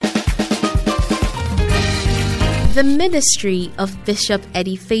The ministry of Bishop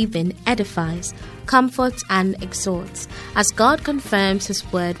Eddie Fabin edifies, comforts, and exhorts as God confirms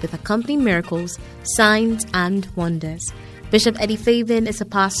His word with accompanying miracles, signs, and wonders. Bishop Eddie Fabin is a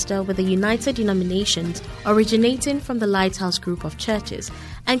pastor with the United Denominations originating from the Lighthouse Group of Churches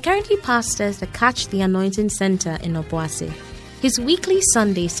and currently pastors the Catch the Anointing Center in Obuasi. His weekly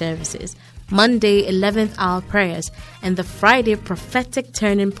Sunday services, Monday 11th hour prayers, and the Friday prophetic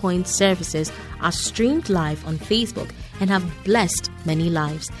turning point services are streamed live on Facebook and have blessed many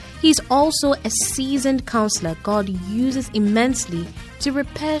lives. He's also a seasoned counselor God uses immensely to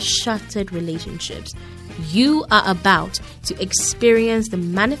repair shattered relationships. You are about to experience the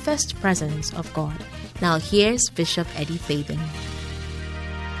manifest presence of God. Now here's Bishop Eddie Fabin.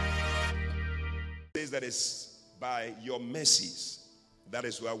 That is by your mercies. That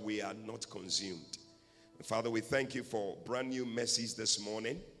is why we are not consumed. Father, we thank you for brand new mercies this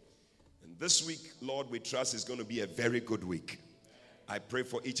morning. And this week, Lord, we trust is going to be a very good week. I pray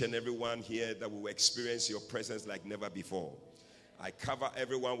for each and every one here that we will experience your presence like never before. I cover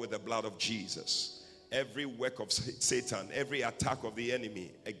everyone with the blood of Jesus. Every work of Satan, every attack of the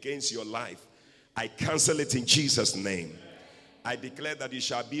enemy against your life, I cancel it in Jesus' name. I declare that you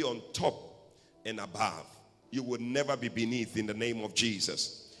shall be on top and above. You will never be beneath in the name of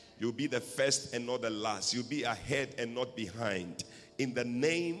Jesus. You'll be the first and not the last. You'll be ahead and not behind in the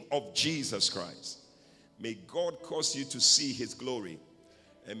name of Jesus Christ. May God cause you to see his glory,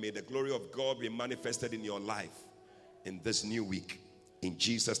 and may the glory of God be manifested in your life in this new week. In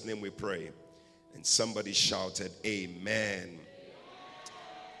Jesus' name we pray. And somebody shouted, Amen.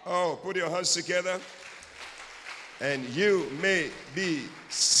 Oh, put your hands together and you may be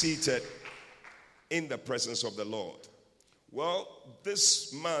seated in the presence of the Lord. Well,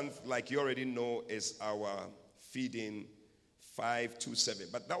 this month, like you already know, is our Feeding 527.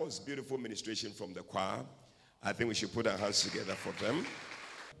 But that was beautiful ministration from the choir. I think we should put our hands together for them.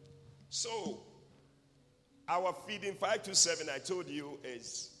 So, our Feeding 527, I told you,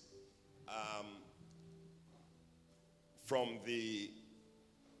 is from the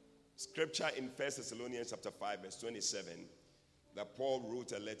scripture in 1 Thessalonians chapter 5, verse 27, that Paul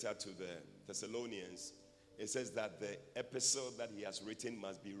wrote a letter to the Thessalonians. It says that the epistle that he has written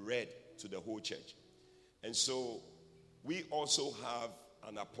must be read to the whole church. And so we also have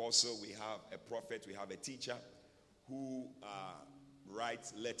an apostle, we have a prophet, we have a teacher who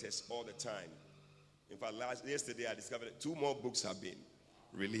writes letters all the time. In fact, yesterday I discovered that 2 more books have been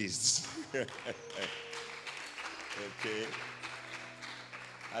released. Okay.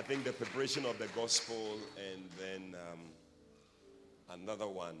 I think the preparation of the gospel and then another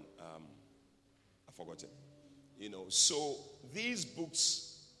one, I forgot it. So these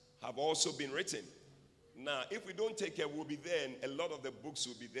books have also been written. Now, if we don't take care, we'll be there, and a lot of the books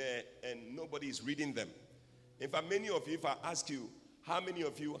will be there, and nobody is reading them. In fact, many of you, if I ask you, how many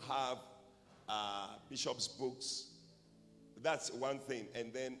of you have Bishop's books? That's one thing.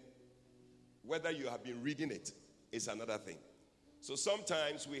 And then whether you have been reading it is another thing. So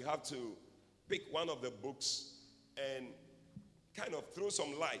sometimes we have to pick one of the books and kind of throw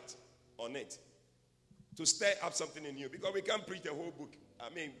some light on it to stir up something in you, because we can't preach the whole book. I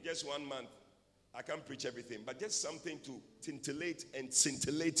mean, just 1 month, I can't preach everything, but just something to tintillate and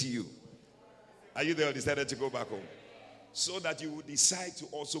scintillate you. Are you there or decided to go back home? So that you will decide to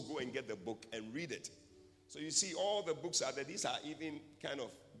also go and get the book and read it. So you see, all the books are there. These are even kind of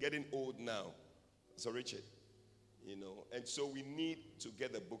getting old now. So Richard, and so we need to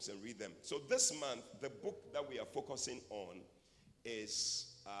get the books and read them. So this month, the book that we are focusing on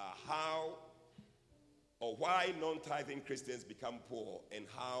is how or why non-tithing Christians become poor and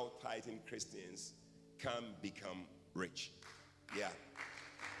how tithing Christians can become rich. Yeah.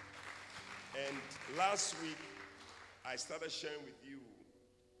 And last week, I started sharing with you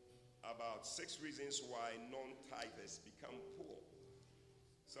about 6 reasons why non-tithers become poor.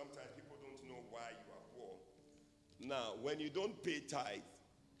 Sometimes people don't know why you are poor. Now, when you don't pay tithe,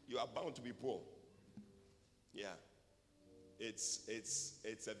 you are bound to be poor. Yeah.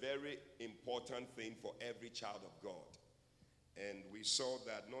 It's a very important thing for every child of God. And we saw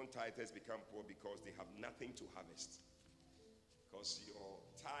that non-tithers become poor because they have nothing to harvest. Because your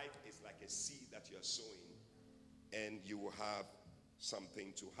tithe is like a seed that you are sowing, and you will have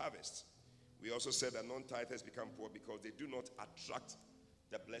something to harvest. We also said that non-tithers become poor because they do not attract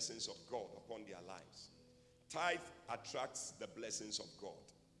the blessings of God upon their lives. Tithe attracts the blessings of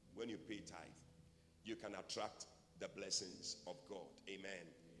God. When you pay tithe, you can attract the blessings of God. Amen.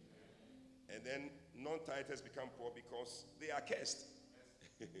 And then non-tithers become poor because they are cursed.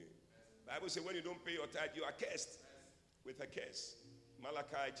 Bible says when you don't pay your tithe, you are cursed with a curse.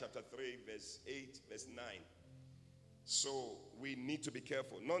 Malachi chapter 3, verse 8, verse 9. So we need to be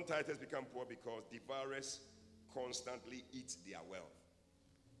careful. Non-tithers become poor because devourers constantly eat their wealth.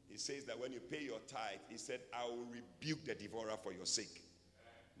 He says that when you pay your tithe, he said, I will rebuke the devourer for your sake.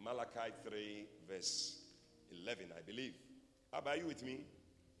 Malachi 3 verse 11, I believe. How about you with me?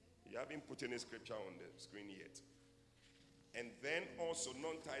 You haven't put any scripture on the screen yet. And then also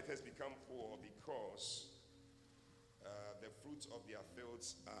non-tithers become poor because the fruits of their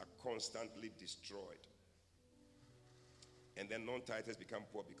fields are constantly destroyed. And then non-tithers become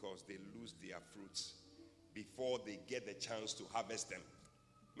poor because they lose their fruits before they get the chance to harvest them.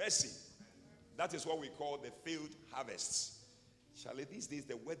 Mercy. That is what we call the field harvests. Charlie, these days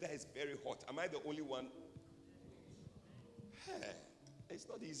the weather is very hot. Am I the only one? It's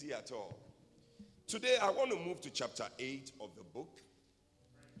not easy at all. Today I want to move to chapter 8 of the book.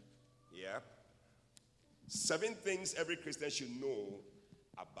 Yeah. 7 things every Christian should know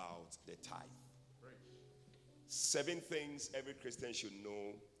about the tithe. 7 things every Christian should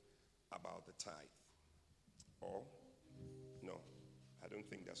know about the tithe. Or, no, I don't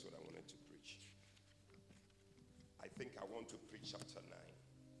think that's what I wanted to preach. I think I want to preach chapter 9.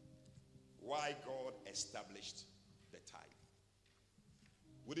 Why God established the tithe.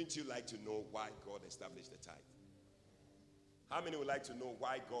 Wouldn't you like to know why God established the tithe? How many would like to know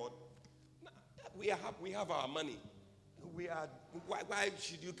why God? We have our money. Why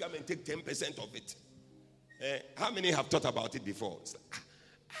should you come and take 10% of it? How many have thought about it before? It's like,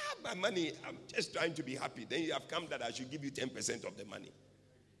 I have my money. I'm just trying to be happy. Then you have come that I should give you 10% of the money.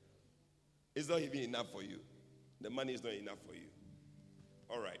 It's not even enough for you. The money is not enough for you.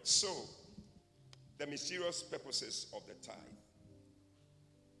 All right. So, the mysterious purposes of the tithe.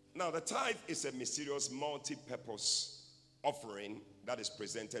 Now, the tithe is a mysterious multi-purpose offering that is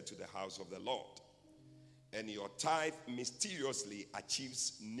presented to the house of the Lord. And your tithe mysteriously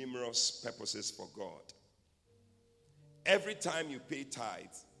achieves numerous purposes for God. Every time you pay tithe,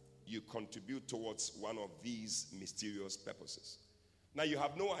 you contribute towards one of these mysterious purposes. Now, you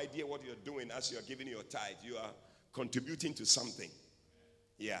have no idea what you're doing as you're giving your tithe. You are contributing to something.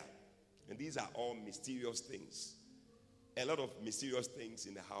 Yeah. And these are all mysterious things. A lot of mysterious things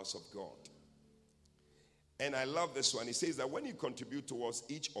in the house of God. And I love this one. It says that when you contribute towards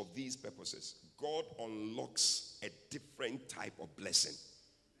each of these purposes, God unlocks a different type of blessing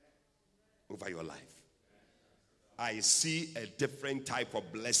over your life. I see a different type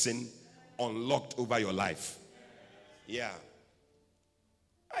of blessing unlocked over your life. Yeah.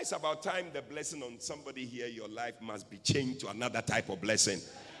 It's about time the blessing on somebody here, your life must be changed to another type of blessing.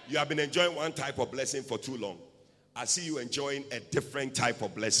 You have been enjoying one type of blessing for too long. I see you enjoying a different type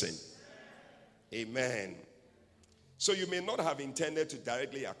of blessing. Amen. So you may not have intended to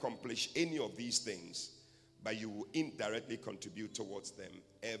directly accomplish any of these things, but you will indirectly contribute towards them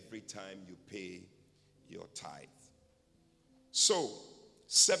every time you pay your tithe. So,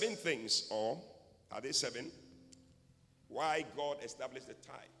 7 things, or are they 7? Why God established the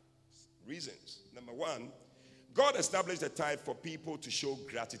tithe. Reasons. Number 1, God established the tithe for people to show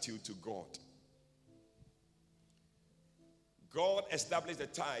gratitude to God. God established the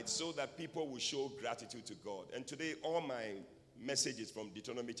tithe so that people will show gratitude to God. And today, all my message is from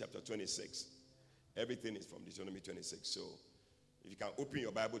Deuteronomy chapter 26. Everything is from Deuteronomy 26. So, if you can open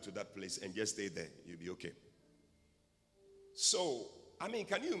your Bible to that place and just stay there, you'll be okay. So,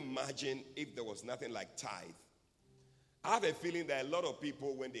 can you imagine if there was nothing like tithe? I have a feeling that a lot of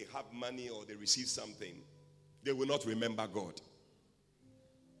people, when they have money or they receive something, they will not remember God.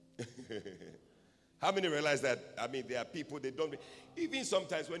 How many realize that? There are people, they don't, even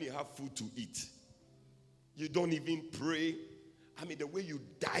sometimes when you have food to eat, you don't even pray. The way you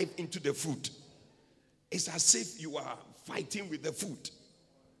dive into the food, it's as if you are fighting with the food.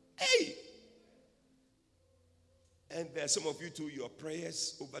 Hey! And there are some of you too, your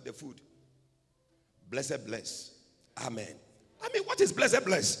prayers over the food. Blessed, bless. Amen. What is blessed,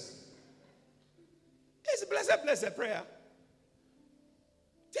 bless? It's blessed, bless a prayer.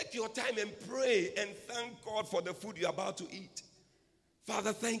 Take your time and pray and thank God for the food you're about to eat.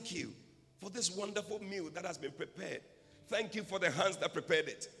 Father, thank you for this wonderful meal that has been prepared. Thank you for the hands that prepared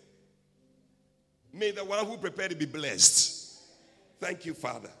it. May the one who prepared it be blessed. Thank you,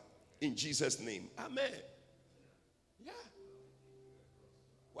 Father. In Jesus' name. Amen. Yeah.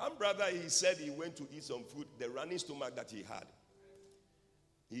 One brother, he said he went to eat some food, the running stomach that he had.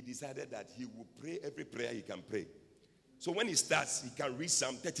 He decided that he will pray every prayer he can pray. So when he starts, he can read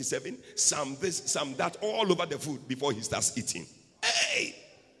Psalm 37, Psalm this, Psalm that, all over the food before he starts eating. Hey!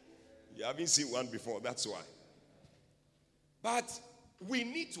 You haven't seen one before, that's why. But we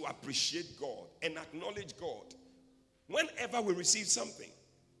need to appreciate God and acknowledge God whenever we receive something.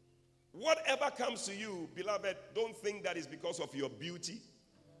 Whatever comes to you, beloved, don't think that is because of your beauty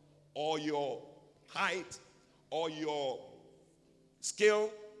or your height or your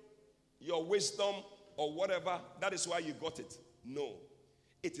skill, your wisdom or whatever. That is why you got it. No.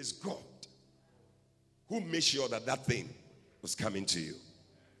 It is God who made sure that that thing was coming to you.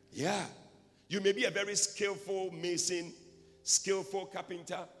 Yeah. You may be a very skillful mason, skillful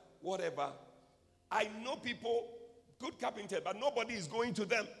carpenter, whatever. I know people, good carpenter, but nobody is going to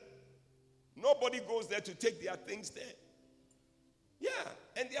them. Nobody goes there to take their things there. Yeah,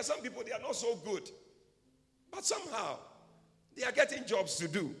 and there are some people, they are not so good. But somehow, they are getting jobs to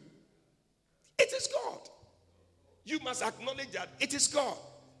do. It is God. You must acknowledge that it is God.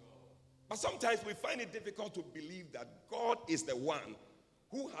 But sometimes we find it difficult to believe that God is the one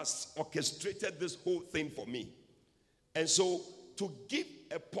who has orchestrated this whole thing for me. And so, to give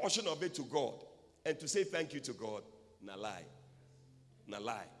a portion of it to God and to say thank you to God, na lie. Na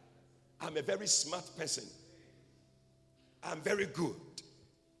lie. I'm a very smart person. I'm very good.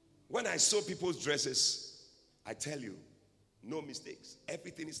 When I sew people's dresses, I tell you, no mistakes.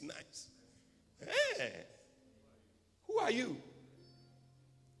 Everything is nice. Hey, who are you?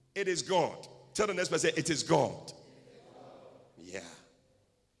 It is God. Tell the next person, it is God. Yeah.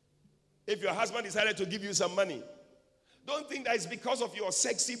 If your husband decided to give you some money, don't think that it's because of your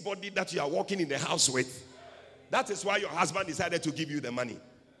sexy body that you are walking in the house with. That is why your husband decided to give you the money.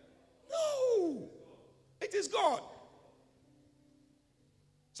 No. It is God.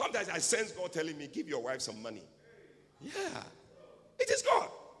 Sometimes I sense God telling me, give your wife some money. Yeah. It is God.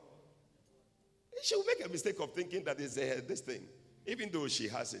 She will make a mistake of thinking that it's this thing. Even though she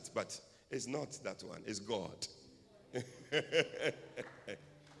has it, but it's not that one. It's God.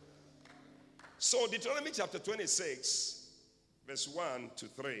 So Deuteronomy chapter 26, verse 1 to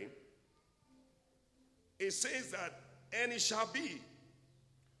 3, it says that, and it shall be,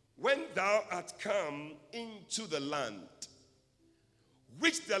 when thou art come into the land,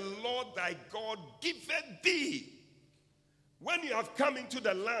 which the Lord thy God giveth thee. When you have come into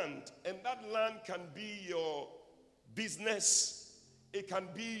the land, and that land can be your business, it can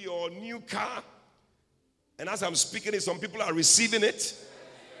be your new car, and as I'm speaking it, some people are receiving it.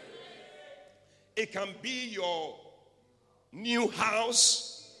 It can be your new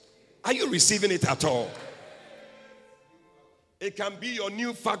house. Are you receiving it at all? It can be your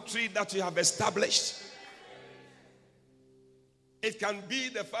new factory that you have established. It can be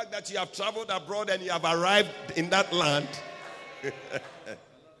the fact that you have traveled abroad and you have arrived in that land.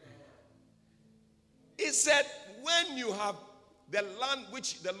 It said, when you have the land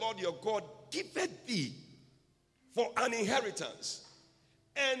which the Lord your God giveth thee for an inheritance,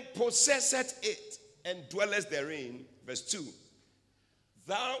 and possesseth it, and dwellest therein, verse 2,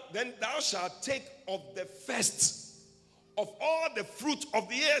 then thou shalt take of the first of all the fruit of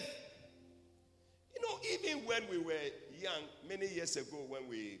the earth. You know, even when we were young, many years ago when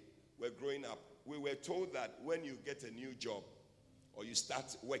we were growing up, we were told that when you get a new job or you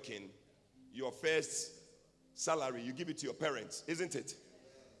start working, your first salary, you give it to your parents, isn't it?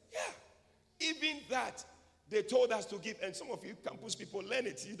 Yeah. Even that, they told us to give, and some of you campus people learn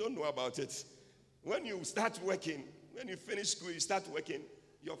it. You don't know about it. When you start working, when you finish school, you start working,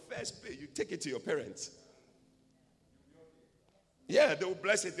 your first pay, you take it to your parents. Yeah, they will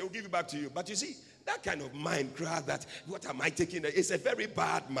bless it. They will give it back to you. But you see, that kind of mind, that what am I taking? It's a very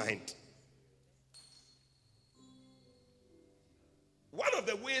bad mind. One of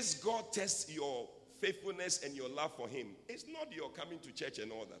the ways God tests your faithfulness and your love for him is not your coming to church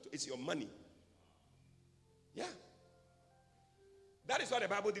and all that. It's your money. Yeah. That is why the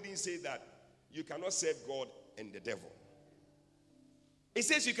Bible didn't say that you cannot serve God and the devil. It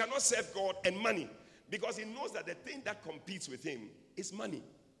says you cannot serve God and money, because he knows that the thing that competes with him is money.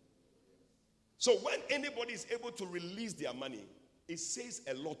 So when anybody is able to release their money, it says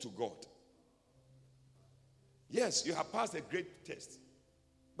a lot to God. Yes, you have passed a great test.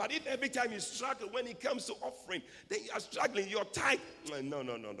 But if every time you struggle when it comes to offering, then you are struggling, you're tight. No.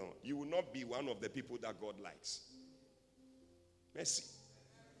 You will not be one of the people that God likes. Mercy.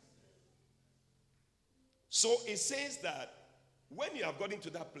 So it says that when you have gotten to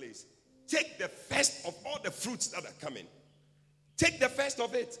that place, take the first of all the fruits that are coming. Take the first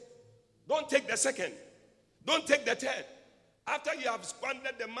of it. Don't take the second. Don't take the third. After you have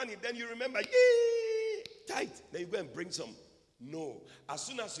squandered the money, then you remember, yay, tight. Then you go and bring some. No. As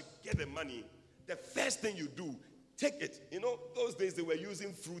soon as you get the money, the first thing you do, take it. You know, those days they were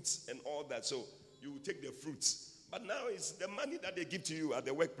using fruits and all that. So you take the fruits. But now it's the money that they give to you at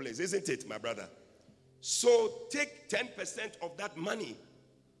the workplace, isn't it, my brother? So take 10% of that money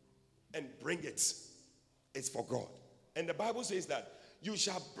and bring it. It's for God. And the Bible says that you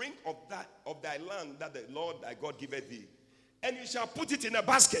shall bring of thy land that the Lord thy God giveth thee, and you shall put it in a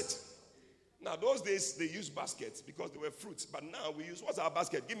basket. Now, those days they used baskets because they were fruits, but now we use, what's our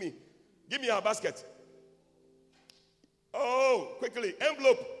basket? Give me our basket. Oh, quickly,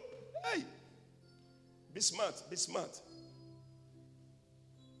 envelope. Hey, be smart.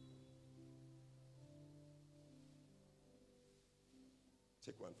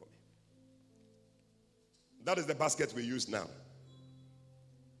 Take one for me. That is the basket we use now.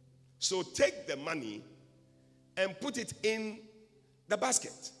 So take the money and put it in the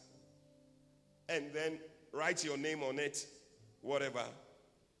basket. And then write your name on it, whatever,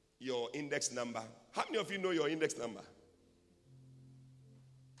 your index number. How many of you know your index number?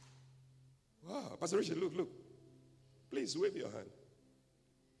 Wow, Pastor Richard, look. Please wave your hand.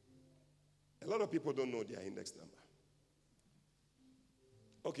 A lot of people don't know their index number.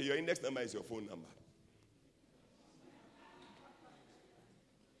 Okay, your index number is your phone number.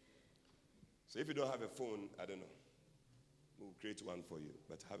 So if you don't have a phone, I don't know. We'll create one for you,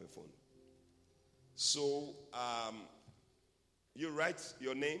 but have a phone. So you write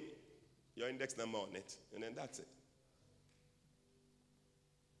your name, your index number on it, and then that's it.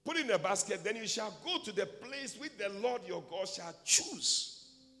 Put it in a basket, then you shall go to the place which the Lord your God shall choose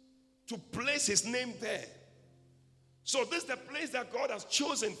to place his name there. So this is the place that God has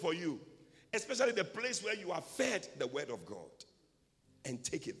chosen for you, especially the place where you are fed the word of God. And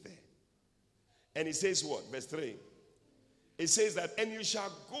take it there. And it says what? Verse 3. It says that, and you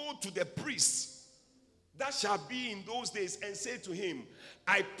shall go to the priest that shall be in those days, and say to him,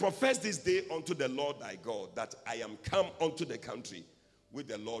 I profess this day unto the Lord thy God, that I am come unto the country which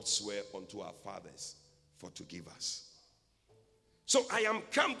the Lord sware unto our fathers for to give us. So I am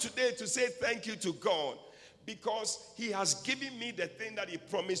come today to say thank you to God, because he has given me the thing that he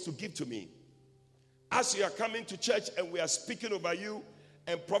promised to give to me. As you are coming to church and we are speaking over you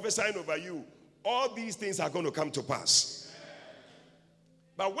and prophesying over you, all these things are going to come to pass.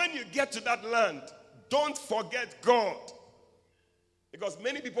 But when you get to that land, don't forget God. Because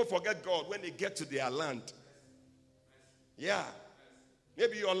many people forget God when they get to their land. Yeah.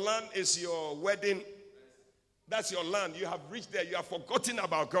 Maybe your land is your wedding. That's your land. You have reached there. You have forgotten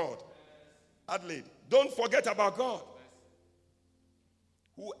about God. Adelaide, don't forget about God.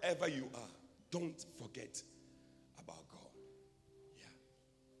 Whoever you are, don't forget about God. Yeah.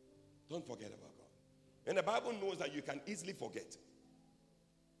 Don't forget about God. And the Bible knows that you can easily forget.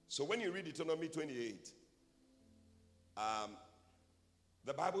 So when you read Deuteronomy 28,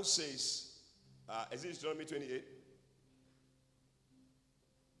 the Bible says, is it Deuteronomy 28?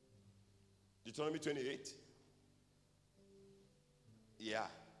 Deuteronomy 28? Yeah.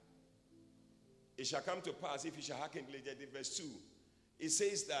 It shall come to pass if you shall hearken diligently. Verse 2. It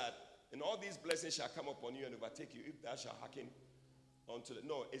says that, and all these blessings shall come upon you and overtake you if thou shalt hearken unto the...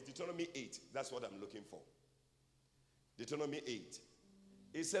 No, it's Deuteronomy 8. That's what I'm looking for. Deuteronomy 8.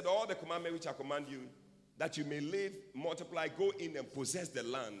 It said, all the commandments which I command you, that you may live, multiply, go in and possess the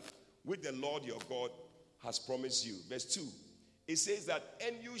land which the Lord your God has promised you. Verse 2. It says that,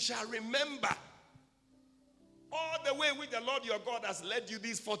 and you shall remember all the way which the Lord your God has led you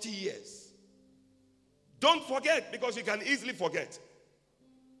these 40 years. Don't forget, because you can easily forget.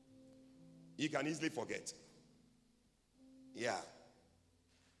 You can easily forget. Yeah.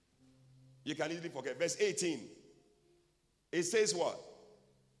 You can easily forget. Verse 18. It says what?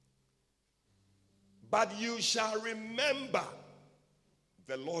 But you shall remember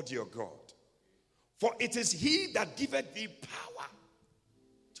the Lord your God. For it is he that giveth thee power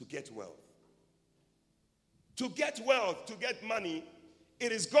to get wealth. To get wealth, to get money,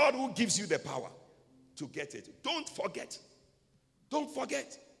 it is God who gives you the power to get it. Don't forget. Don't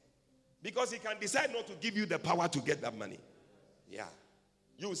forget. Because he can decide not to give you the power to get that money. Yeah.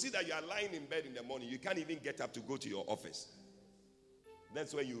 You will see that you are lying in bed in the morning. You can't even get up to go to your office.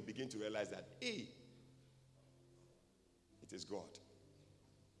 That's when you begin to realize that, hey, it is God.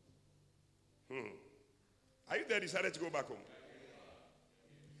 Are you there? Decided to go back home?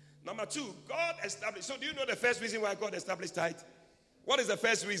 Number 2, God established. So do you know the first reason why God established tithe? What is the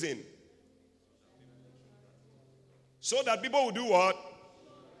first reason? So that people will do what?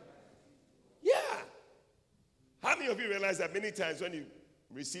 Yeah. How many of you realize that many times when you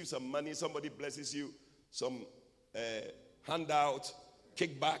receive some money, somebody blesses you, some handout,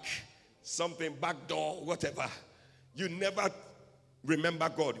 kickback, something, backdoor, whatever, you never remember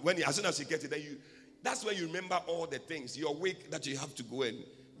God. As soon as you get it, then that's when you remember all the things. Your wig that you have to go and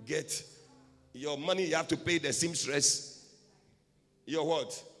get, your money you have to pay the seamstress, your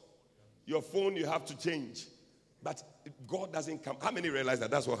what? Your phone you have to change. But God doesn't come. How many realize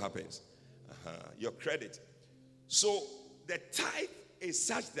that that's what happens? Your credit. So the tithe is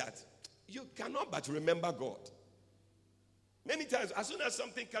such that you cannot but remember God. Many times, as soon as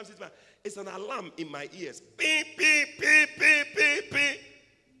something comes into my, it's an alarm in my ears. Beep, beep, beep, beep, beep, beep.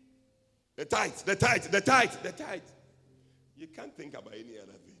 The tithe. You can't think about any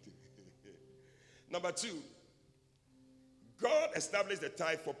other thing. Number 2, God established the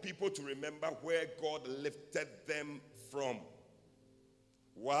tithe for people to remember where God lifted them from.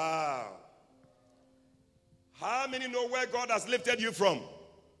 Wow. How many know where God has lifted you from?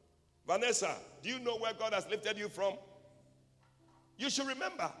 Vanessa, do you know where God has lifted you from? You should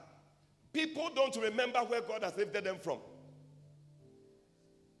remember. People don't remember where God has lifted them from.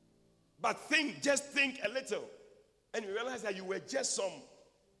 But just think a little. And you realize that you were just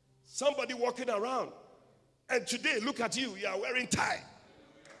somebody walking around. And today, look at you. You are wearing tie.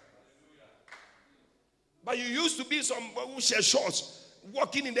 But you used to be somebody who shared shorts,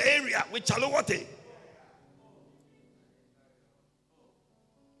 walking in the area with chalowote.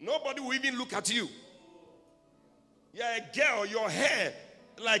 Nobody will even look at you. You're a girl, your hair,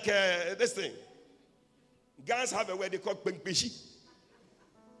 like this thing. Guys have a word they call pengpeshi.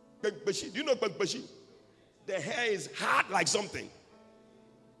 Pengpeshi. Do you know pengpeshi? The hair is hard like something.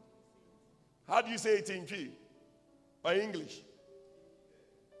 How do you say it in Cree? Or English?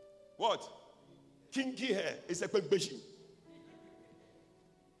 What? Kinky hair. It's a pengpeshi.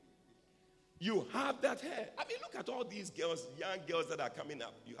 You have that hair. I mean, look at all these girls, young girls that are coming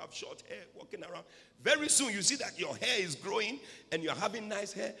up. You have short hair walking around. Very soon you see that your hair is growing and you're having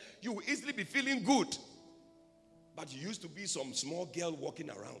nice hair. You will easily be feeling good. But you used to be some small girl walking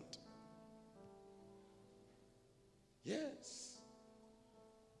around. Yes.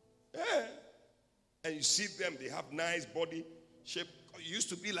 Yeah. And you see them, they have nice body shape. You used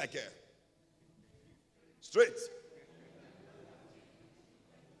to be like a straight.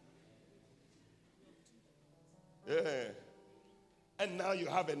 Yeah. And now you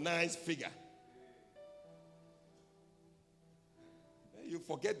have a nice figure. You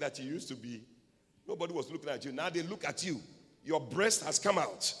forget that you used to be, nobody was looking at you. Now they look at you. Your breast has come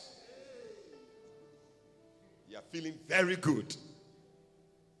out. You are feeling very good.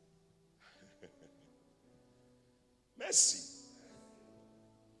 Mercy.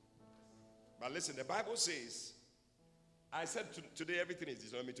 But listen, the Bible says, I said today everything is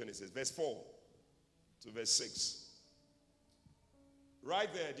Deuteronomy 26, verse 4 to verse 6.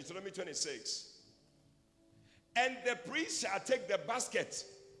 Right there, Deuteronomy 26. And the priest shall take the basket.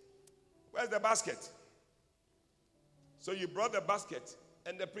 Where's the basket? So you brought the basket,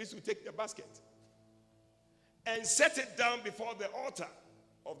 and the priest will take the basket and set it down before the altar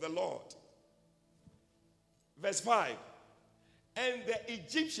of the Lord. Verse 5. And the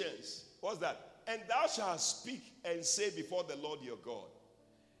Egyptians, what's that? And thou shalt speak and say before the Lord your God,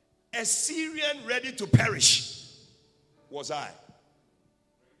 a Syrian ready to perish was I.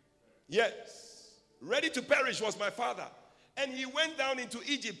 Yes, ready to perish was my father. And he went down into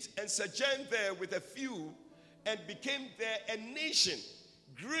Egypt and sojourned there with a few and became there a nation,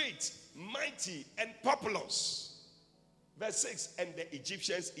 great, mighty, and populous. Verse 6, and the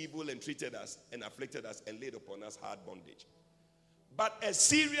Egyptians evil entreated us and afflicted us and laid upon us hard bondage. But a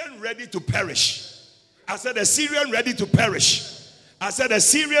Syrian ready to perish. I said a Syrian ready to perish. I said a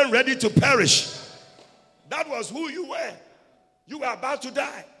Syrian ready to perish. That was who you were. You were about to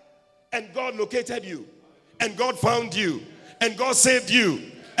die. And God located you. And God found you. And God saved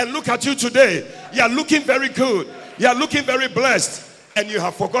you. And look at you today. You are looking very good. You are looking very blessed. And you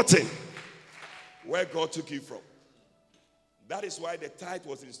have forgotten where God took you from. That is why the tithe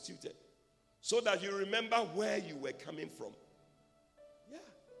was instituted. So that you remember where you were coming from. Yeah.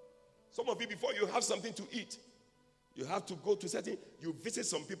 Some of you, before you have something to eat, you have to go to you visit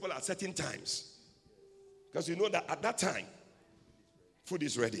some people at certain times. Because you know that at that time, food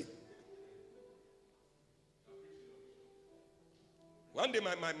is ready. One day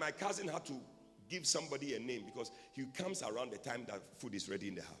my cousin had to give somebody a name because he comes around the time that food is ready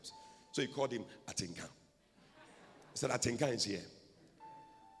in the house. So he called him Atinka. He said, Atinka is here.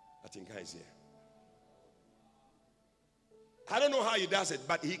 Atinka is here. I don't know how he does it,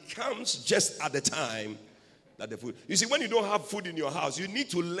 but he comes just at the time that the food. You see, when you don't have food in your house, you need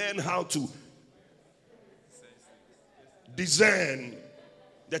to learn how to discern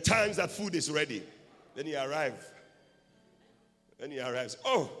the times that food is ready. Then he arrives. Then he arrives.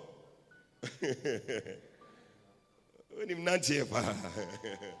 Oh! When him not here.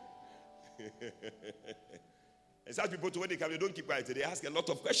 And such people, when they come, they don't keep quiet. They ask a lot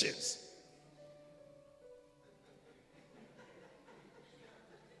of questions.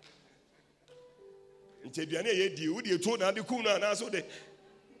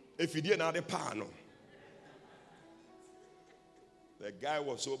 The guy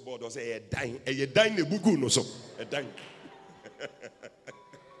was so bored. I was saying, "A dying, a bugu no so, a dying."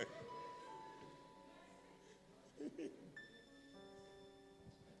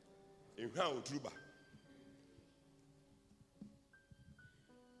 In how Truba,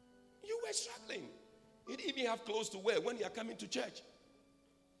 you were struggling. You didn't even have clothes to wear when you are coming to church.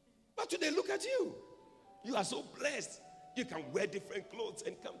 But today, look at you. You are so blessed. You can wear different clothes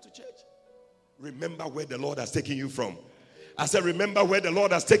and come to church. Remember where the Lord has taken you from. I said, remember where the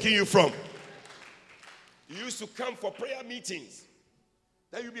Lord has taken you from. You used to come for prayer meetings.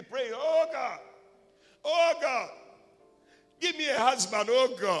 Then you'll be praying, "Oh God, give me a husband,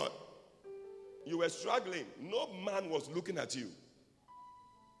 oh God." You were struggling. No man was looking at you.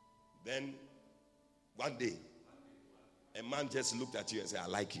 Then one day, a man just looked at you and said, "I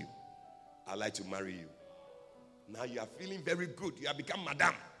like you. I'd like to marry you." Now you are feeling very good. You have become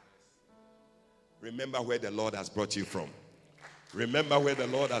madam. Remember where the Lord has brought you from. Remember where the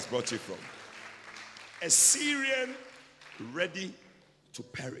Lord has brought you from. A Syrian ready to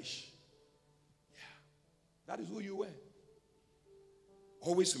perish. Yeah. That is who you were.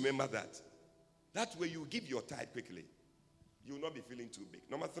 Always remember that. That way you give your tithe quickly. You will not be feeling too big.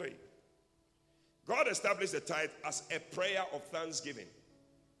 Number 3. God established the tithe as a prayer of thanksgiving.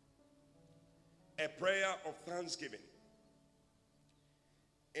 A prayer of thanksgiving.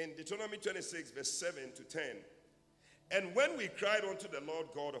 In Deuteronomy 26, verse 7 to 10. "And when we cried unto the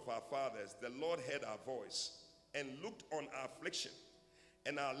Lord God of our fathers, the Lord heard our voice and looked on our affliction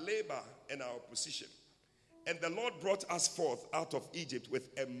and our labor and our opposition. And the Lord brought us forth out of Egypt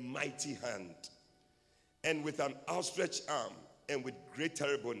with a mighty hand and with an outstretched arm and with great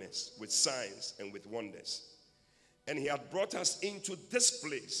terribleness, with signs and with wonders. And he had brought us into this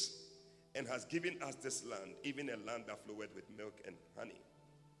place and has given us this land, even a land that floweth with milk and honey.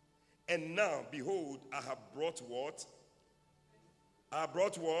 And now, behold, I have brought what? I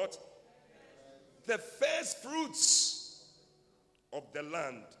brought what? The first fruits of the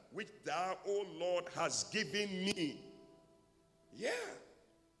land, which thou, O Lord, hast given me. Yeah.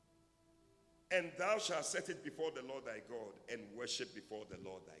 And thou shalt set it before the Lord thy God and worship before the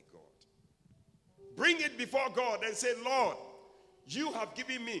Lord thy God." Bring it before God and say, "Lord, you have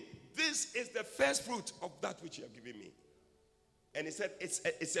given me. This is the first fruit of that which you have given me." And he said,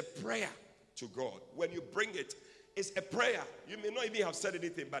 it's a prayer to God. When you bring it, it's a prayer. You may not even have said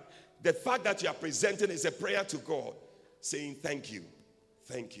anything, but the fact that you are presenting is a prayer to God, saying, "Thank you,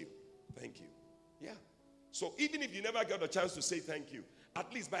 thank you, thank you." Yeah. So even if you never got a chance to say thank you,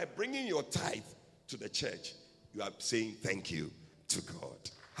 at least by bringing your tithe to the church, you are saying thank you to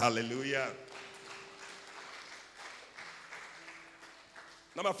God. Hallelujah.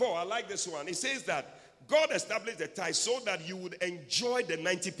 Number 4, I like this one. It says that God established the tithe so that you would enjoy the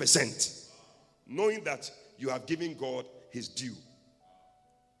 90%, knowing that you have given God his due.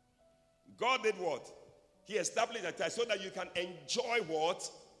 God did what? He established the tithe so that you can enjoy what?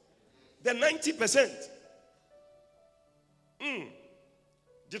 The 90%.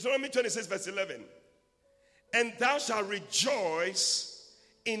 Deuteronomy 26, verse 11. "And thou shalt rejoice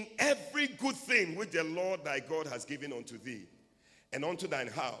in every good thing which the Lord thy God has given unto thee, and unto thine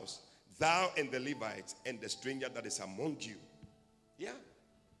house, thou and the Levites and the stranger that is among you." Yeah.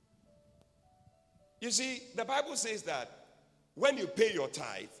 You see, the Bible says that when you pay your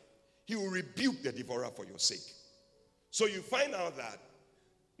tithe, he will rebuke the devourer for your sake. So you find out that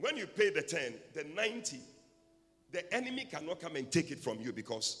when you pay the 10, the 90, the enemy cannot come and take it from you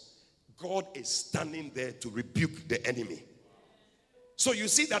because God is standing there to rebuke the enemy. So you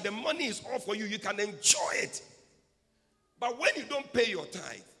see that the money is all for you. You can enjoy it. But when you don't pay your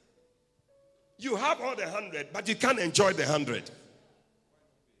tithe, you have all the 100, but you can't enjoy the 100.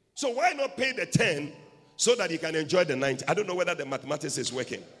 So why not pay the 10 so that you can enjoy the 90? I don't know whether the mathematics is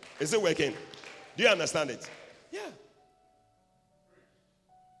working. Is it working? Do you understand it? Yeah.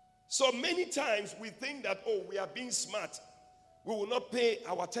 So many times we think that, oh, we are being smart. We will not pay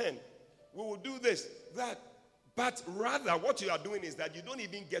our 10. We will do this, that. But rather, what you are doing is that you don't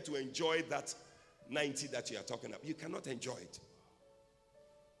even get to enjoy that 90 that you are talking about. You cannot enjoy it.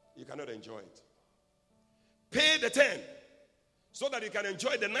 You cannot enjoy it. Pay the 10 so that you can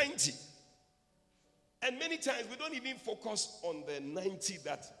enjoy the 90. And many times we don't even focus on the 90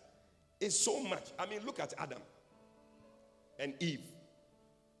 that is so much. I mean, look at Adam and Eve.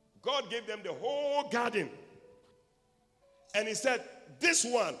 God gave them the whole garden. And he said, this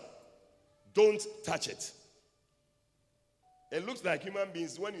one, don't touch it. It looks like human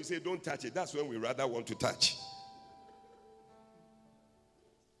beings, when you say don't touch it, that's when we rather want to touch.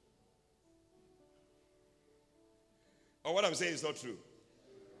 Or what I'm saying is not true.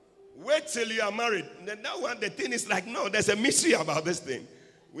 Wait till you are married. Then that one, the thing is like, no, there's a mystery about this thing.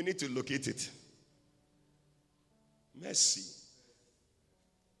 We need to locate it. Mercy.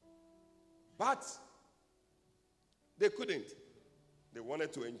 But they couldn't. They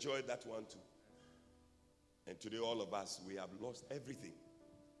wanted to enjoy that one too. And today all of us, we have lost everything.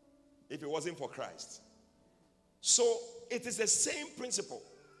 If it wasn't for Christ. So it is the same principle.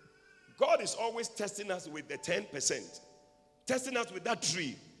 God is always testing us with the 10%. Testing us with that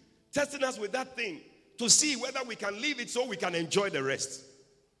tree. Testing us with that thing. To see whether we can leave it so we can enjoy the rest.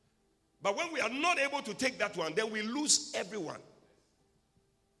 But when we are not able to take that one, then we lose everyone.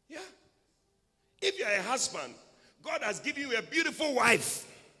 Yeah. If you are a husband, God has given you a beautiful wife.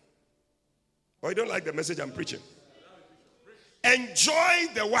 Or you don't like the message I'm preaching? Enjoy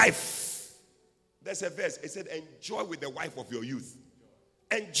the wife. There's a verse. It said, enjoy with the wife of your youth.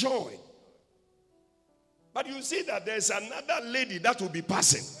 Enjoy. But you see that there's another lady that will be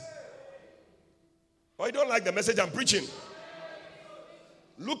passing. Or you don't like the message I'm preaching?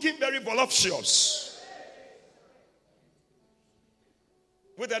 Looking very voluptuous.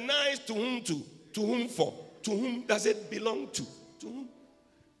 With a nice to whom for. To whom does it belong to? To whom?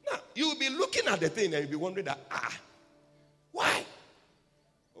 Now, you'll be looking at the thing and you'll be wondering that, why?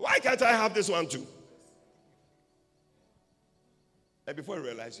 Why can't I have this one too? And before you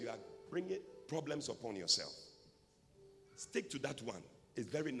realize, you are bringing problems upon yourself. Stick to that one. It's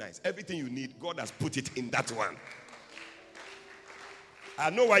very nice. Everything you need, God has put it in that one. I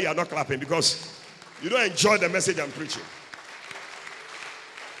know why you are not clapping, because you don't enjoy the message I'm preaching.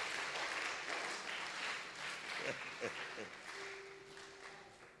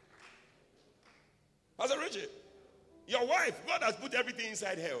 Pastor Richard, your wife, God has put everything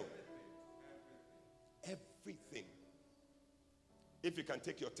inside her. Everything. If you can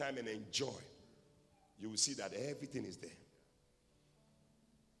take your time and enjoy, you will see that everything is there.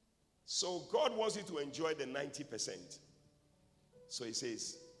 So God wants you to enjoy the 90%. So he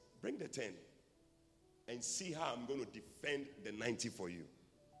says, bring the 10 and see how I'm going to defend the 90 for you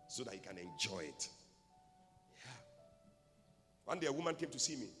so that you can enjoy it. Yeah. One day a woman came to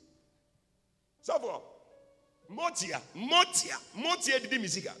see me. So Motia didi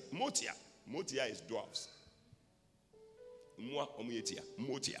misika. Motia is dwarfs.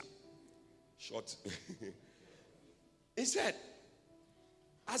 Motia. Short. I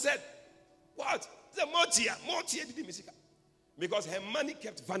said, what? The Motia didi misika. Because her money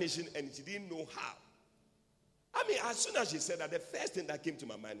kept vanishing and she didn't know how. I mean, as soon as she said that, the first thing that came to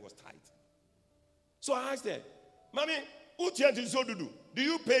my mind was tithe. So I asked her, Mommy, do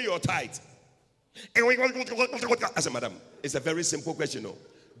you pay your tithe? I said, Madam, it's a very simple question. No.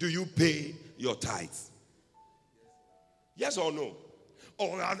 Do you pay your tithe? Yes or no?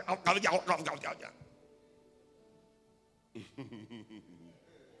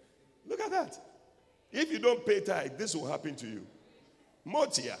 Look at that. If you don't pay tithe, this will happen to you.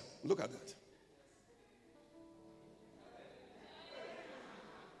 Motia, look at that.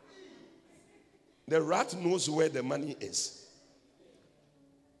 The rat knows where the money is.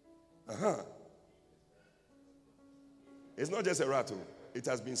 It's not just a rat, it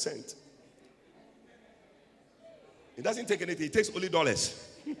has been sent. It doesn't take anything, it takes only dollars.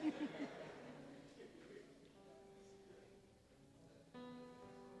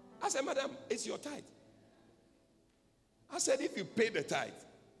 I said, Madam, it's your tithe. I said, if you pay the tithe,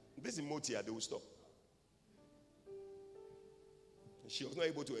 this is Motia, they will stop. She was not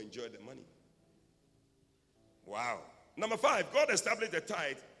able to enjoy the money. Wow. Number 5, God established the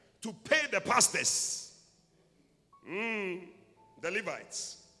tithe to pay the pastors, the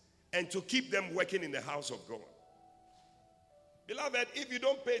Levites, and to keep them working in the house of God. Beloved, if you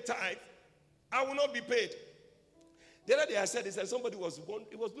don't pay tithe, I will not be paid. The other day I said, somebody was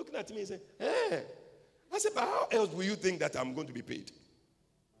looking at me and said, hey. I said, but how else will you think that I'm going to be paid?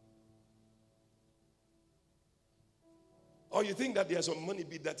 Or you think that there's some money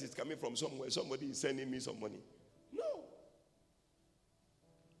bid that is coming from somewhere, somebody is sending me some money? No.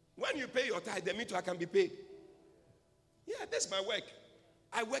 When you pay your tithe, then me too, I can be paid. Yeah, that's my work.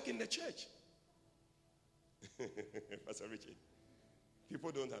 I work in the church. Pastor Richard,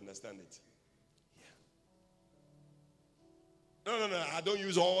 people don't understand it. No, I don't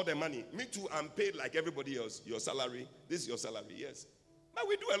use all the money. Me too, I'm paid like everybody else. Your salary, this is your salary, yes. But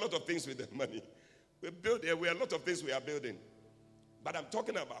we do a lot of things with the money. We have a lot of things we are building. But I'm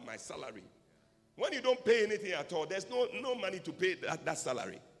talking about my salary. When you don't pay anything at all, there's no money to pay that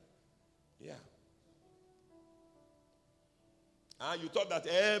salary. Yeah. You thought that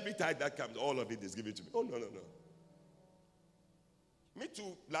every tithe that comes, all of it is given to me. Oh, no. Me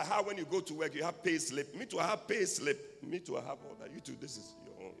too, like how when you go to work, you have pay slip. Me too, I have pay slip. Me too, I have all that. You too, this is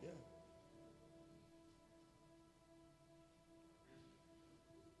your own, yeah.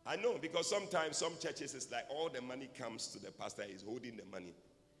 I know, because sometimes some churches it's like all the money comes to the pastor, he's holding the money.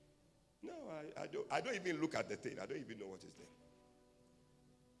 No, I don't even look at the thing. I don't even know what is there.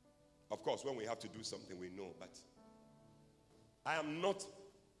 Of course, when we have to do something, we know, but I am not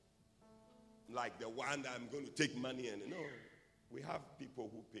like the one that I'm going to take money and no. We have people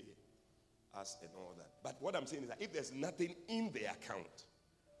who pay us and all that. But what I'm saying is that if there's nothing in the account,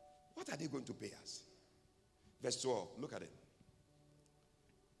 what are they going to pay us? Verse 12, look at it.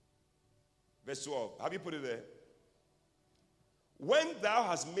 Verse 12, have you put it there? When thou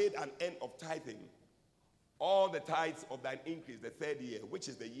hast made an end of tithing, all the tithes of thine increase, the third year, which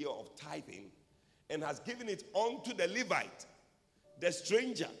is the year of tithing, and has given it unto the Levite, the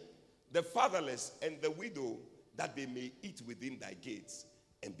stranger, the fatherless, and the widow, that they may eat within thy gates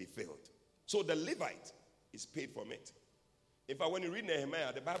and be filled. So the Levite is paid from it. In fact, when you read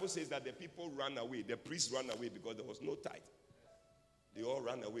Nehemiah, the Bible says that the people ran away, the priests ran away because there was no tithe. They all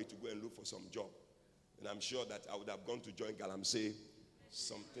ran away to go and look for some job. And I'm sure that I would have gone to join Galamsey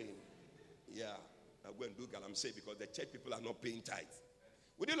something. Yeah, I'll go and do Galamsey because the church people are not paying tithe.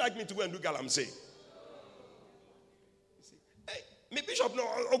 Would you like me to go and do Galamsey? Hey, me bishop, no,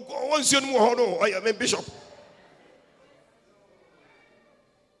 I want you more. No, I am a bishop.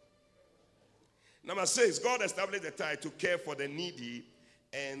 Number 6, God established the tithe to care for the needy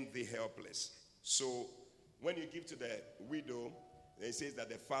and the helpless. So when you give to the widow, it says that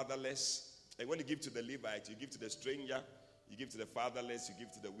the fatherless, and when you give to the Levite, you give to the stranger, you give to the fatherless, you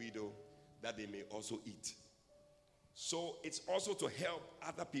give to the widow, that they may also eat. So it's also to help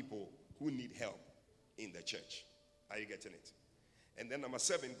other people who need help in the church. Are you getting it? And then number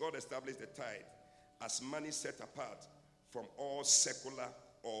 7, God established the tithe as money set apart from all secular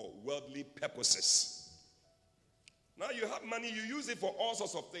or worldly purposes. Now you have money, you use it for all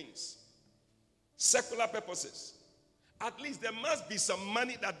sorts of things. Secular purposes. At least there must be some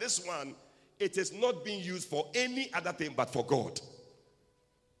money that this one, it is not being used for any other thing but for God.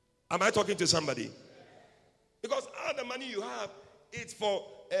 Am I talking to somebody? Because all the money you have, it's for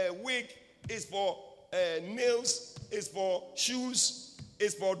a wig, it's for nails, it's for shoes,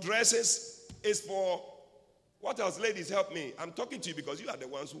 it's for dresses, it's for what else? Ladies, help me. I'm talking to you because you are the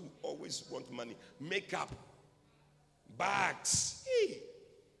ones who always want money. Makeup, bags. Hey.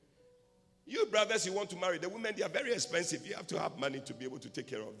 You brothers, you want to marry. The women, they are very expensive. You have to have money to be able to take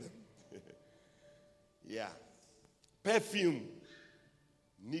care of them. Yeah. Perfume.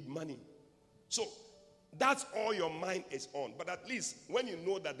 Need money. So, that's all your mind is on. But at least, when you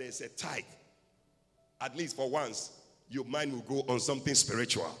know that there's a tithe, at least for once, your mind will go on something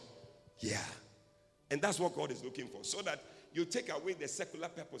spiritual. Yeah. And that's what God is looking for. So that you take away the secular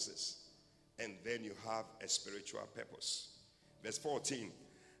purposes. And then you have a spiritual purpose. Verse 14.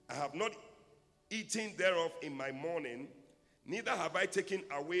 I have not eaten thereof in my mourning, neither have I taken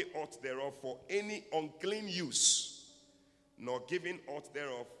away aught thereof for any unclean use, nor given aught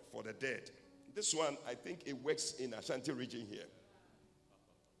thereof for the dead. This one, I think it works in Ashanti region here.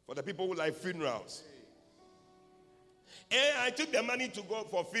 For the people who like funerals. And I took the money to go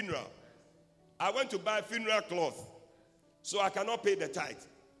for funeral. I went to buy funeral cloth, so I cannot pay the tithe.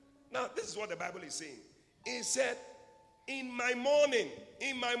 Now, this is what the Bible is saying. It said, in my mourning,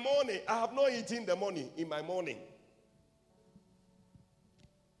 I have not eaten the money in my mourning.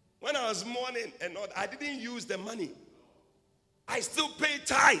 When I was mourning and not, I didn't use the money. I still pay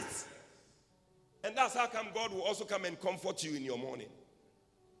tithe. And that's how come God will also come and comfort you in your mourning.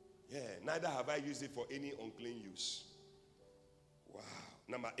 Yeah, neither have I used it for any unclean use. Wow.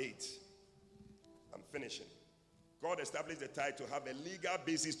 Number 8. I'm finishing. God established the tithe to have a legal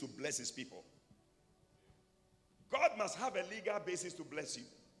basis to bless his people. God must have a legal basis to bless you.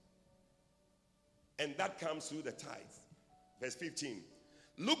 And that comes through the tithe. Verse 15.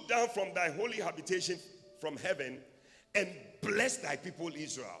 Look down from thy holy habitation from heaven and bless thy people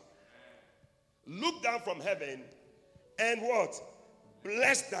Israel. Look down from heaven and what?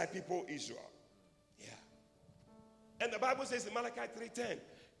 Bless thy people Israel. Yeah. And the Bible says in Malachi 3:10,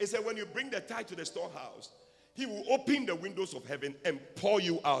 it said when you bring the tithe to the storehouse, he will open the windows of heaven and pour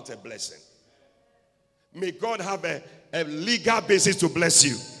you out a blessing. May God have a legal basis to bless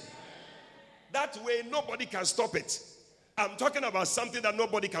you. That way nobody can stop it. I'm talking about something that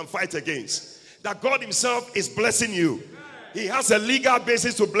nobody can fight against. That God himself is blessing you. He has a legal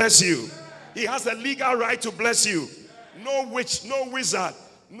basis to bless you. He has a legal right to bless you. No witch, no wizard,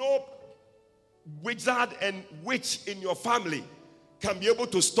 no wizard and witch in your family can be able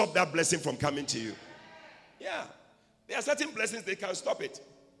to stop that blessing from coming to you. Yeah. There are certain blessings, they can't stop it.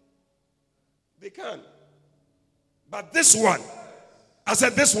 They can. But this one, I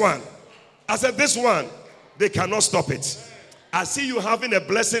said this one, they cannot stop it. I see you having a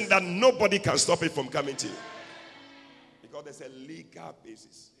blessing that nobody can stop it from coming to you. Because there's a legal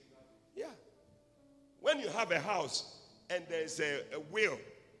basis. Yeah. When you have a house and there's a will,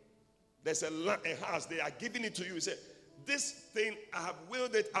 there's a house, they are giving it to you. You say, this thing, I have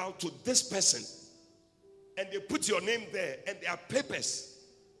willed it out to this person. And they put your name there and there are papers.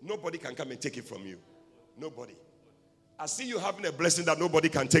 Nobody can come and take it from you. Nobody. I see you having a blessing that nobody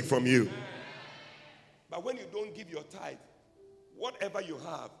can take from you. But when you don't give your tithe, whatever you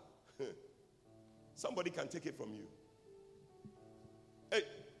have, somebody can take it from you. Hey.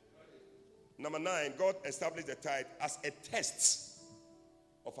 Number 9, God established the tithe as a test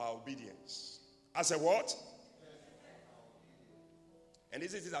of our obedience. As a what? And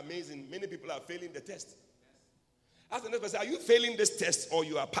this is amazing. Many people are failing the test. Ask the next person, are you failing this test or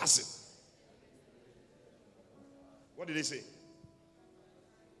you are passing? What did he say?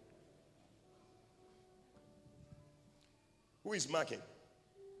 Who is marking?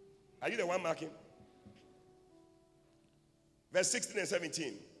 Are you the one marking? Verse 16 and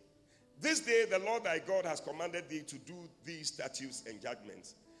 17. This day the Lord thy God has commanded thee to do these statutes and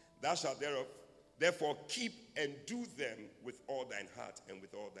judgments. Thou shalt therefore keep and do them with all thine heart and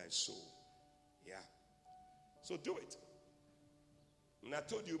with all thy soul. Yeah. So do it. And I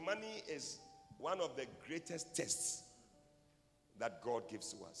told you, money is one of the greatest tests that God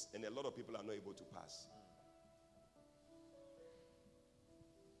gives to us. And a lot of people are not able to pass.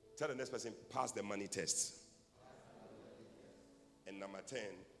 Tell the next person, pass the money test. And number 10,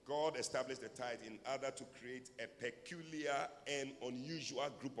 God established the tithe in order to create a peculiar and unusual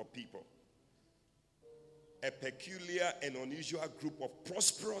group of people. A peculiar and unusual group of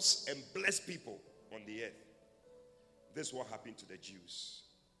prosperous and blessed people on the earth. This is what happened to the Jews.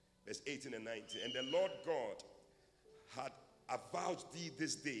 Verse 18 and 19. And the Lord God had avowed thee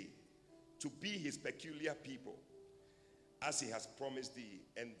this day to be his peculiar people, as he has promised thee,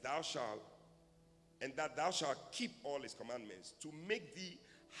 and that thou shalt keep all his commandments, to make thee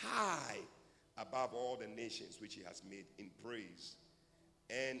high above all the nations which he has made in praise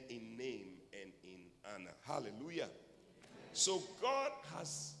and in name and in honor. Hallelujah. So God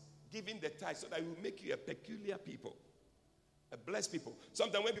has given the tithe so that he will make you a peculiar people, a blessed people.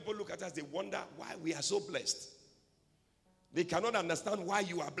 Sometimes when people look at us, they wonder why we are so blessed. They cannot understand why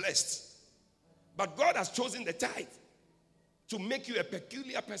you are blessed. But God has chosen the tithe to make you a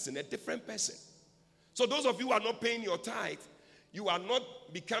peculiar person, a different person. So those of you who are not paying your tithe, you are not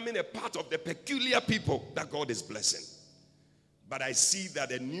becoming a part of the peculiar people that God is blessing. But I see that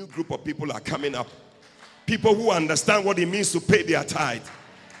a new group of people are coming up. People who understand what it means to pay their tithe.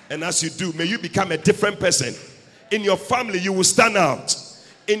 And as you do, may you become a different person. In your family, you will stand out.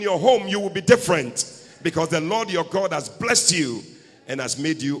 In your home, you will be different. Because the Lord your God has blessed you and has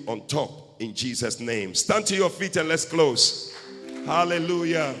made you on top in Jesus' name. Stand to your feet and let's close.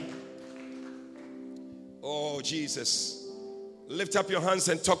 Hallelujah. Oh, Jesus. Lift up your hands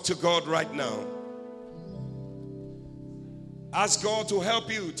and talk to God right now. Ask God to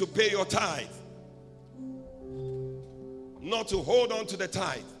help you to pay your tithe. Not to hold on to the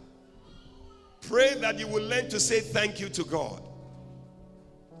tithe. Pray that you will learn to say thank you to God.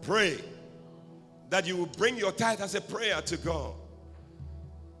 Pray that you will bring your tithe as a prayer to God.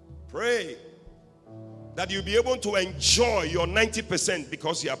 Pray that you'll be able to enjoy your 90%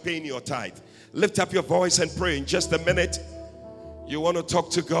 because you are paying your tithe. Lift up your voice and pray. In just a minute, you want to talk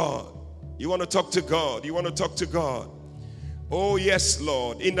to God. You want to talk to God. You want to talk to God. Oh, yes,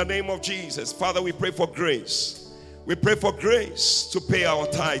 Lord. In the name of Jesus. Father, we pray for grace. We pray for grace to pay our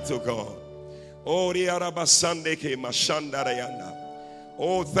tithe to God. Oh,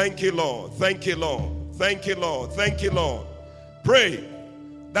 oh, thank you, Lord. Thank you, Lord. Thank you, Lord. Thank you, Lord. Pray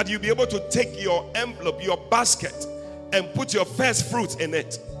that you'll be able to take your envelope, your basket, and put your first fruits in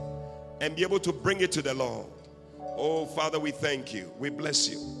it and be able to bring it to the Lord. Oh, Father, we thank you. We bless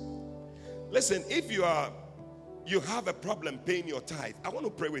you. Listen, if you have a problem paying your tithe, I want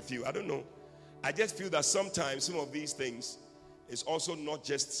to pray with you. I don't know. I just feel that sometimes some of these things is also not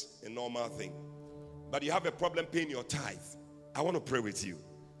just a normal thing. But you have a problem paying your tithe. I want to pray with you.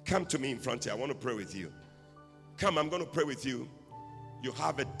 Come to me in front here. I want to pray with you. Come, I'm going to pray with you. You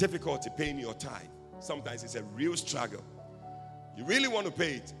have a difficulty paying your tithe. Sometimes it's a real struggle. You really want to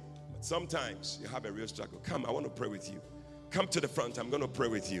pay it, but sometimes you have a real struggle. Come, I want to pray with you. Come to the front. I'm going to pray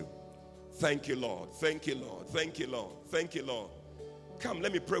with you. Thank you, Lord. Thank you, Lord. Thank you, Lord. Thank you, Lord. Come,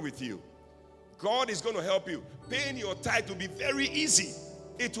 let me pray with you. God is going to help you. Paying your tithe will be very easy.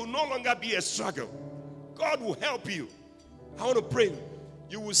 It will no longer be a struggle. God will help you. I want to pray.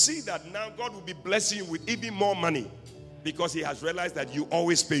 You will see that now God will be blessing you with even more money because he has realized that you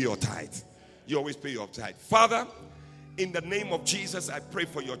always pay your tithe. You always pay your tithe. Father, In the name of Jesus, I pray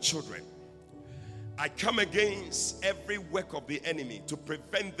for your children. I come against every work of the enemy to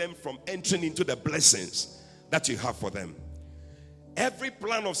prevent them from entering into the blessings that you have for them. Every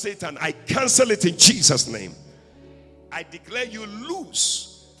plan of Satan, I cancel it in Jesus' name. I declare you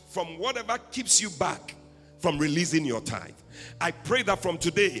loose from whatever keeps you back from releasing your tithe. I pray that from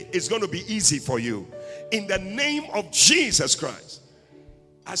today, it's going to be easy for you. In the name of Jesus Christ,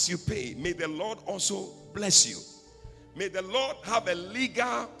 as you pay, may the Lord also bless you. May the Lord have a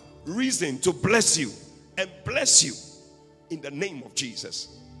legal reason to bless you and bless you in the name of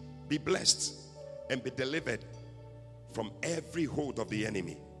Jesus. Be blessed and be delivered from every hold of the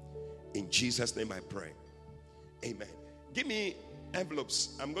enemy. In Jesus' name I pray. Amen. Give me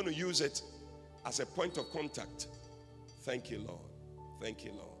envelopes. I'm going to use it as a point of contact. Thank you, Lord. Thank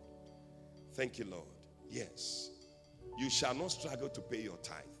you, Lord. Thank you, Lord. Yes. You shall not struggle to pay your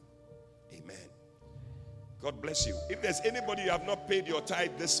tithe. Amen. God bless you. If there's anybody you have not paid your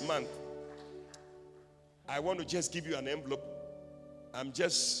tithe this month, I want to just give you an envelope. I'm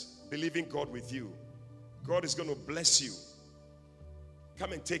just believing God with you. God is going to bless you.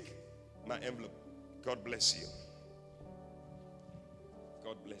 Come and take my envelope. God bless you.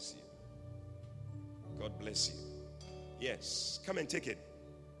 God bless you. God bless you. Yes, come and take it.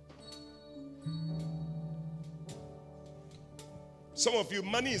 Some of you,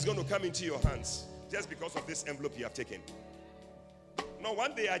 money is going to come into your hands just because of this envelope you have taken. Now,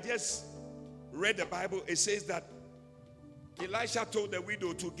 one day I just read the Bible. It says that Elisha told the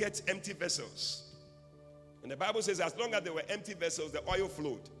widow to get empty vessels. And the Bible says as long as there were empty vessels, the oil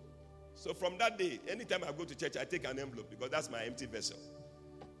flowed. So from that day, anytime I go to church, I take an envelope because that's my empty vessel.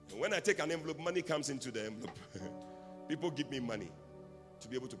 And when I take an envelope, money comes into the envelope. People give me money to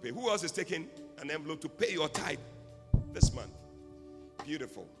be able to pay. Who else is taking an envelope to pay your tithe this month?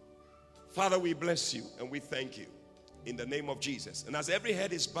 Beautiful. Father, we bless you and we thank you in the name of Jesus. And as every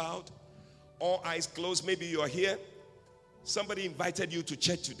head is bowed, all eyes closed, maybe you are here. Somebody invited you to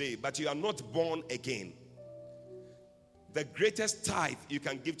church today, but you are not born again. The greatest tithe you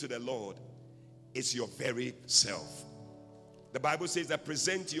can give to the Lord is your very self. The Bible says that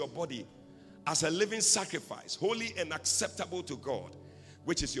present your body as a living sacrifice, holy and acceptable to God,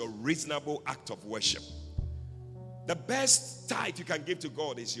 which is your reasonable act of worship. The best tithe you can give to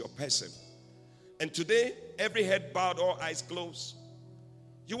God is your person. And today, every head bowed, all eyes closed.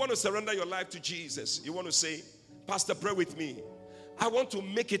 You want to surrender your life to Jesus. You want to say, Pastor, pray with me. I want to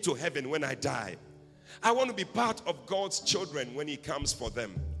make it to heaven when I die. I want to be part of God's children when He comes for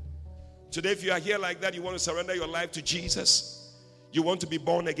them. Today, if you are here like that, you want to surrender your life to Jesus. You want to be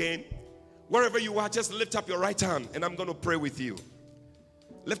born again. Wherever you are, just lift up your right hand and I'm going to pray with you.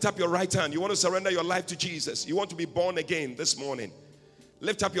 Lift up your right hand. You want to surrender your life to Jesus. You want to be born again this morning.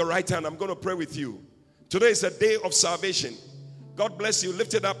 Lift up your right hand. I'm going to pray with you. Today is a day of salvation. God bless you.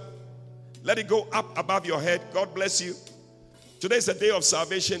 Lift it up. Let it go up above your head. God bless you. Today is a day of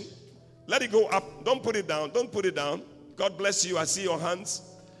salvation. Let it go up. Don't put it down. Don't put it down. God bless you. I see your hands.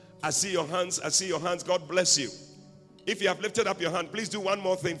 I see your hands. I see your hands. God bless you. If you have lifted up your hand, please do one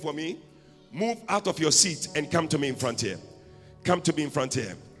more thing for me. Move out of your seat and come to me in front here. Come to me in front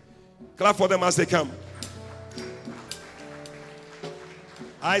here. Clap for them as they come.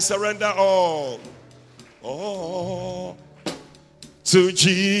 I surrender all to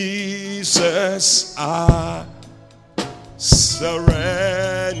Jesus. I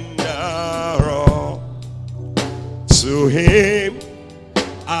surrender all to Him.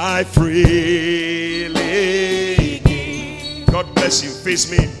 I freely give. God bless you.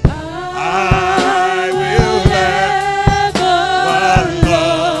 Face me. I will never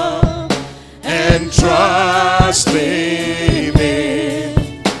love and trust Him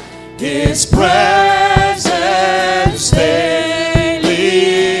in His presence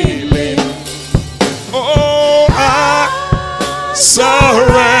daily live. Oh, I surrender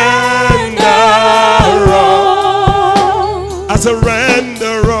all. I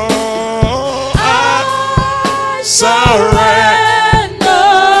surrender all. I surrender.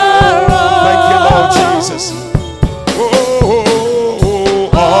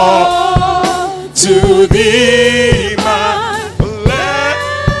 To Thee, my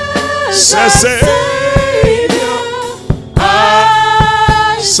blessed Savior,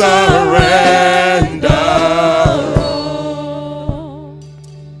 I surrender all.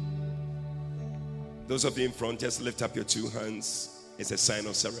 Those of you in front, just lift up your two hands. It's a sign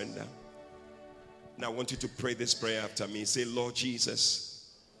of surrender. Now I want you to pray this prayer after me. Say, Lord Jesus.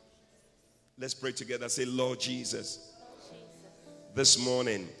 Let's pray together. Say, Lord Jesus, this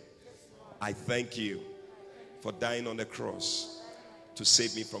morning, I thank you for dying on the cross to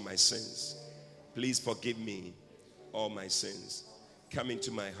save me from my sins. Please forgive me all my sins. Come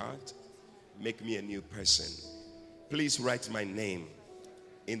into my heart. Make me a new person. Please write my name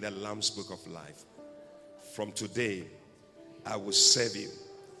in the Lamb's Book of Life. From today, I will serve you.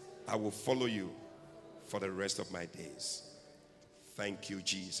 I will follow you for the rest of my days. Thank you,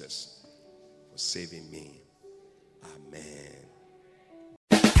 Jesus, for saving me. Amen.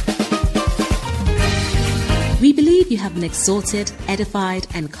 We believe you have been exhorted, edified,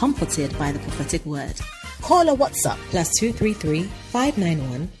 and comforted by the prophetic word. Call or WhatsApp +233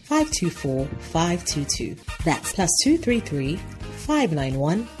 591 524 522. That's +233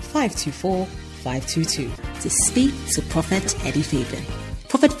 591 524 522. To speak to Prophet Eddie Fabian.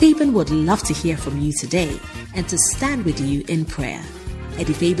 Prophet Fabian would love to hear from you today and to stand with you in prayer.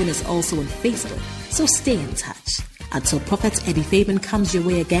 Eddie Fabian is also on Facebook, so stay in touch. Until Prophet Eddie Fabian comes your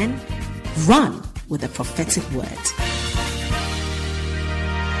way again, run with a prophetic word.